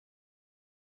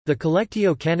The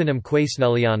Collectio canonum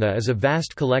Quesnelliana is a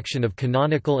vast collection of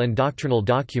canonical and doctrinal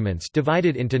documents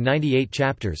divided into 98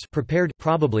 chapters prepared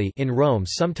probably in Rome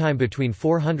sometime between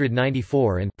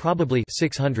 494 and probably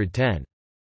 610.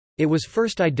 It was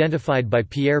first identified by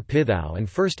Pierre Pithou and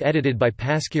first edited by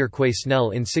Pasquier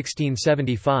Quesnel in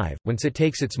 1675, whence it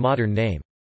takes its modern name.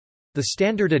 The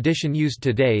standard edition used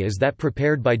today is that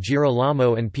prepared by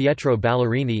Girolamo and Pietro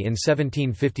Ballerini in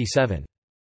 1757.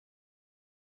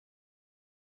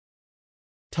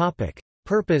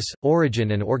 Purpose,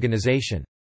 origin and organization.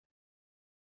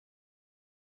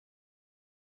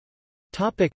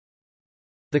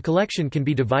 The collection can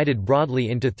be divided broadly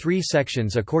into three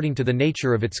sections according to the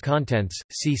nature of its contents,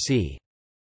 cc.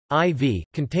 IV,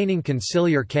 containing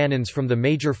conciliar canons from the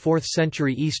major 4th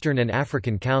century Eastern and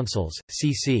African councils,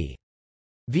 cc.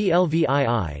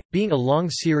 VLVII, being a long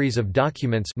series of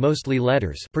documents mostly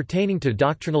letters pertaining to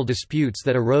doctrinal disputes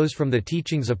that arose from the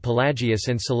teachings of Pelagius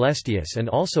and Celestius and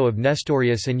also of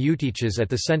Nestorius and Eutyches, at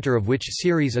the center of which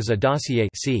series is a dossier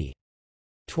c.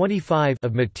 25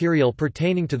 of material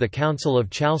pertaining to the Council of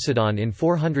Chalcedon in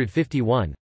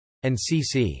 451, and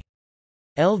cc.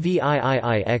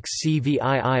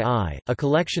 LVIIIXCVIII, a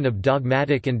collection of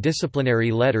dogmatic and disciplinary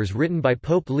letters written by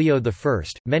Pope Leo I,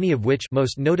 many of which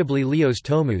most notably Leo's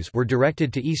Tomus were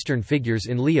directed to Eastern figures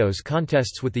in Leo's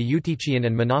contests with the Eutychian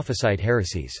and Monophysite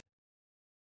heresies.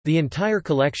 The entire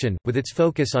collection, with its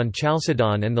focus on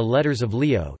Chalcedon and the letters of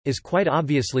Leo, is quite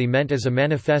obviously meant as a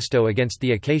manifesto against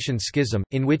the Acacian Schism,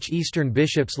 in which Eastern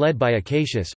bishops led by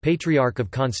Acacius, Patriarch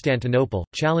of Constantinople,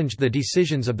 challenged the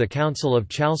decisions of the Council of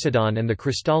Chalcedon and the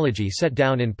Christology set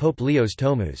down in Pope Leo's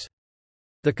Tomus.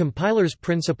 The compiler's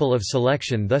principle of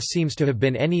selection thus seems to have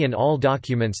been any and all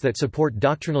documents that support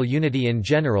doctrinal unity in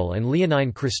general and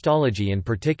Leonine Christology in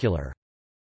particular.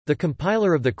 The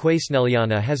compiler of the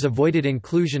Quesnelliana has avoided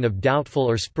inclusion of doubtful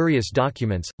or spurious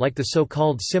documents, like the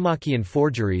so-called Symmachiean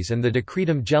forgeries and the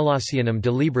Decretum Gelasianum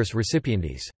de Libris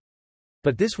Recipiendis.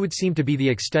 But this would seem to be the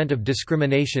extent of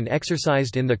discrimination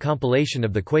exercised in the compilation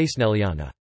of the Quesnelliana.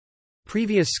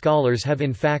 Previous scholars have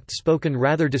in fact spoken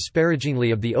rather disparagingly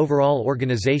of the overall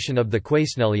organization of the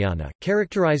Quesnelliana,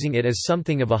 characterizing it as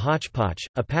something of a hodgepodge,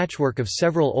 a patchwork of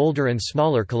several older and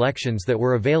smaller collections that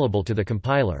were available to the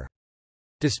compiler.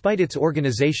 Despite its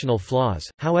organizational flaws,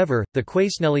 however, the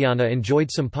Quesnelliana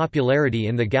enjoyed some popularity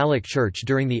in the Gallic Church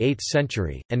during the 8th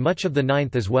century, and much of the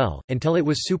 9th as well, until it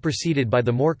was superseded by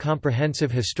the more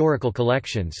comprehensive historical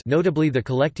collections, notably the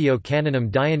Collectio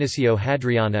canonum Dionysio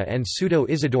Hadriana and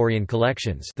Pseudo-Isidorian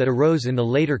collections that arose in the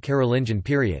later Carolingian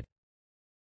period.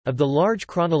 Of the large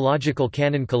chronological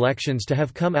canon collections to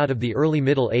have come out of the early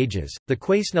Middle Ages, the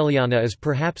Quesnelliana is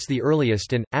perhaps the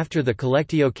earliest and, after the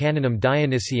Collectio canonum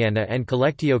Dionysiana and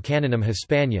Collectio canonum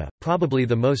Hispania, probably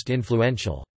the most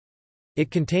influential. It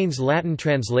contains Latin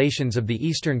translations of the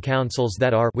Eastern councils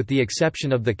that are, with the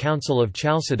exception of the Council of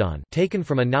Chalcedon, taken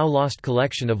from a now lost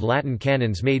collection of Latin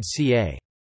canons made ca.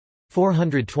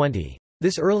 420.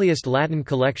 This earliest Latin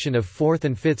collection of 4th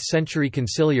and 5th century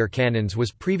conciliar canons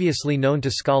was previously known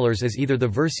to scholars as either the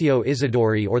Versio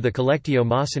Isidori or the Collectio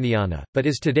Mawsoniana, but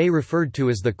is today referred to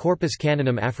as the Corpus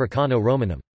Canonum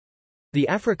Africano-Romanum. The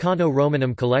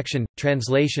Africano-Romanum collection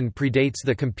translation predates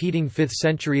the competing 5th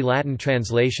century Latin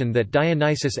translation that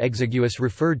Dionysius Exiguus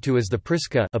referred to as the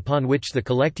Prisca, upon which the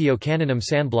Collectio canonum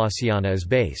Sanblasiana is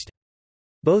based.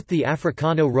 Both the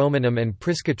Africano-Romanum and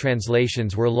Prisca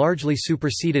translations were largely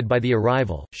superseded by the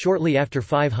arrival, shortly after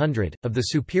 500, of the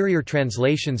superior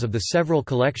translations of the several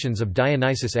collections of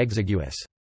Dionysius Exiguus.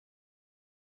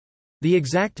 The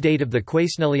exact date of the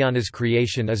Quesnelliana's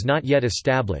creation is not yet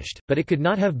established, but it could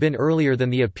not have been earlier than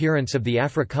the appearance of the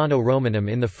Africano-Romanum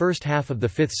in the first half of the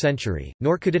 5th century,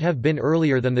 nor could it have been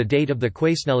earlier than the date of the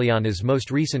Quesnelliana's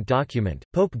most recent document,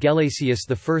 Pope Gelasius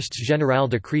I's General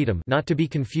Decretum, not to be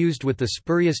confused with the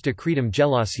spurious Decretum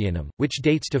Gelasianum, which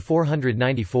dates to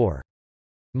 494.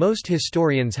 Most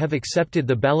historians have accepted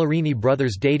the Ballerini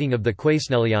brothers' dating of the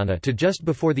Quesnelliana to just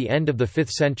before the end of the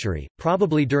 5th century,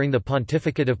 probably during the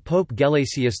pontificate of Pope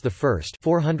Gelasius I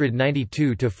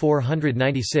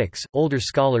 (492–496). Older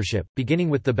scholarship, beginning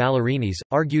with the Ballerinis,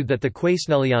 argued that the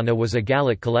Quesnelliana was a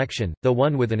Gallic collection, though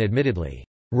one with an admittedly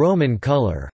Roman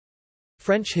color.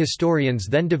 French historians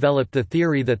then developed the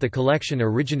theory that the collection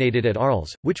originated at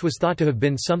Arles, which was thought to have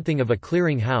been something of a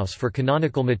clearing house for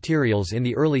canonical materials in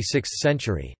the early 6th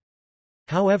century.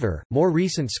 However, more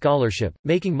recent scholarship,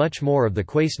 making much more of the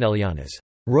Quesnelliana's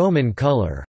Roman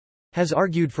color, has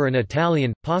argued for an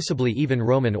Italian, possibly even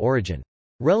Roman origin.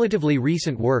 Relatively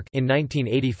recent work in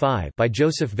 1985 by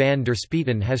Joseph van der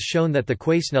Speten has shown that the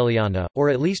Quesnelliana,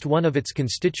 or at least one of its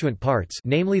constituent parts,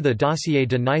 namely the Dossier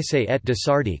de Nice et de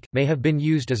Sardique, may have been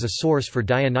used as a source for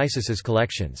Dionysius's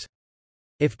collections.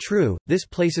 If true, this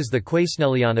places the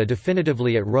Quesnelliana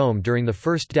definitively at Rome during the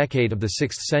first decade of the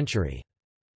 6th century.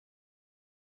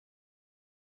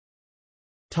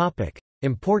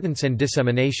 Importance and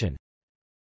dissemination.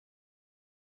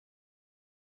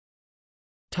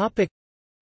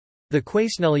 The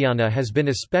Quesnelliana has been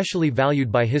especially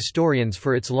valued by historians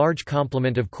for its large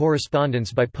complement of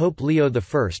correspondence by Pope Leo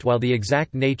I. While the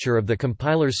exact nature of the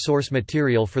compiler's source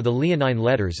material for the Leonine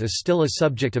letters is still a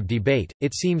subject of debate,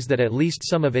 it seems that at least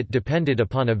some of it depended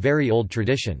upon a very old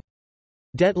tradition.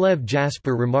 Detlev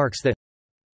Jasper remarks that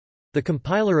the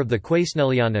compiler of the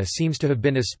Quesnelliana seems to have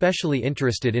been especially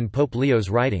interested in Pope Leo's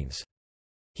writings.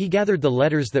 He gathered the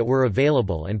letters that were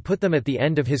available and put them at the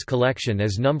end of his collection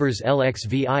as numbers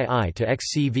LXVII to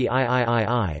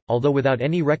XCVIII, although without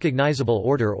any recognizable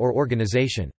order or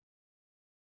organization.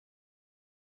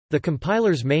 The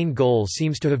compiler's main goal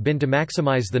seems to have been to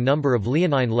maximize the number of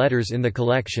Leonine letters in the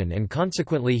collection, and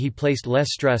consequently he placed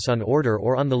less stress on order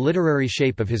or on the literary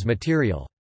shape of his material.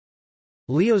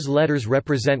 Leo's letters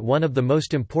represent one of the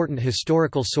most important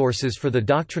historical sources for the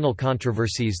doctrinal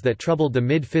controversies that troubled the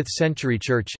mid-5th century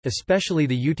Church, especially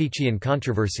the Eutychian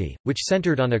controversy, which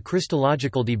centered on a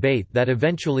Christological debate that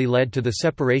eventually led to the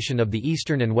separation of the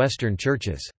Eastern and Western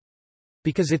churches.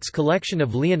 Because its collection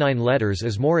of Leonine letters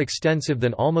is more extensive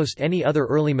than almost any other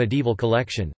early medieval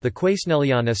collection, the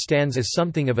Quesnelliana stands as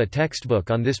something of a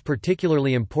textbook on this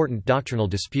particularly important doctrinal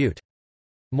dispute.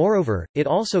 Moreover, it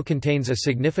also contains a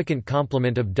significant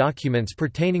complement of documents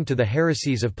pertaining to the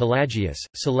heresies of Pelagius,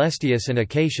 Celestius and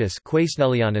Acacius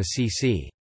Quesnelliana cc.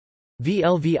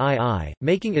 VLVII,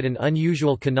 making it an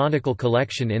unusual canonical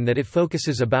collection in that it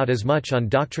focuses about as much on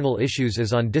doctrinal issues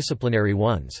as on disciplinary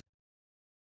ones.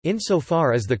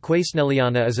 Insofar as the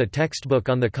Quesnelliana is a textbook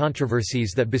on the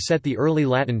controversies that beset the early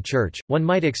Latin Church, one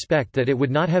might expect that it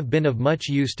would not have been of much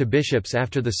use to bishops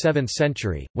after the 7th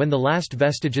century, when the last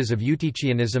vestiges of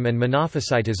Eutychianism and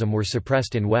Monophysitism were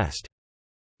suppressed in West.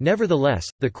 Nevertheless,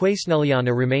 the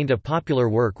Quesnelliana remained a popular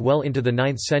work well into the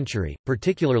 9th century,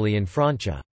 particularly in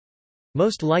Francia.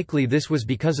 Most likely this was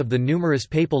because of the numerous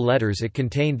papal letters it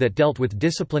contained that dealt with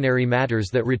disciplinary matters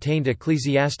that retained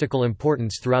ecclesiastical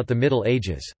importance throughout the Middle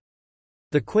Ages.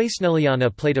 The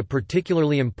Quesnelliana played a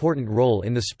particularly important role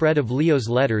in the spread of Leo's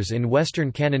letters in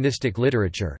Western canonistic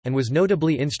literature, and was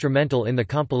notably instrumental in the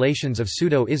compilations of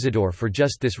Pseudo-Isidore for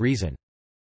just this reason.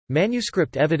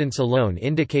 Manuscript evidence alone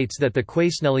indicates that the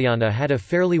Quesnelliana had a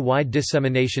fairly wide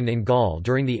dissemination in Gaul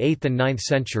during the 8th and 9th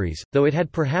centuries, though it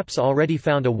had perhaps already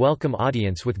found a welcome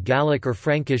audience with Gallic or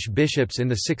Frankish bishops in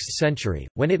the 6th century,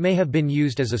 when it may have been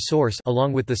used as a source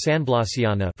along with the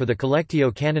Sanblasiana for the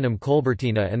Collectio canonum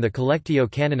Colbertina and the Collectio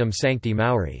canonum Sancti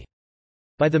Mauri.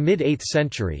 By the mid-8th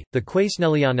century, the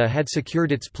Quesnelliana had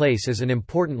secured its place as an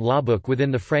important lawbook within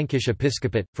the Frankish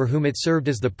episcopate, for whom it served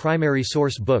as the primary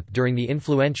source book during the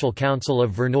influential Council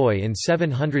of Verneuil in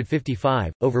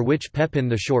 755, over which Pepin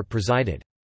the Short presided.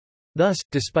 Thus,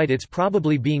 despite its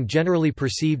probably being generally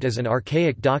perceived as an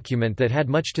archaic document that had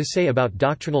much to say about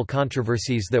doctrinal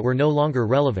controversies that were no longer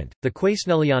relevant, the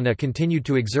Quesnelliana continued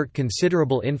to exert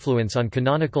considerable influence on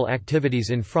canonical activities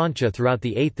in Francia throughout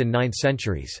the 8th and 9th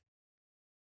centuries.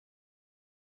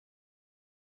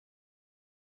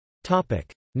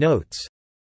 Notes.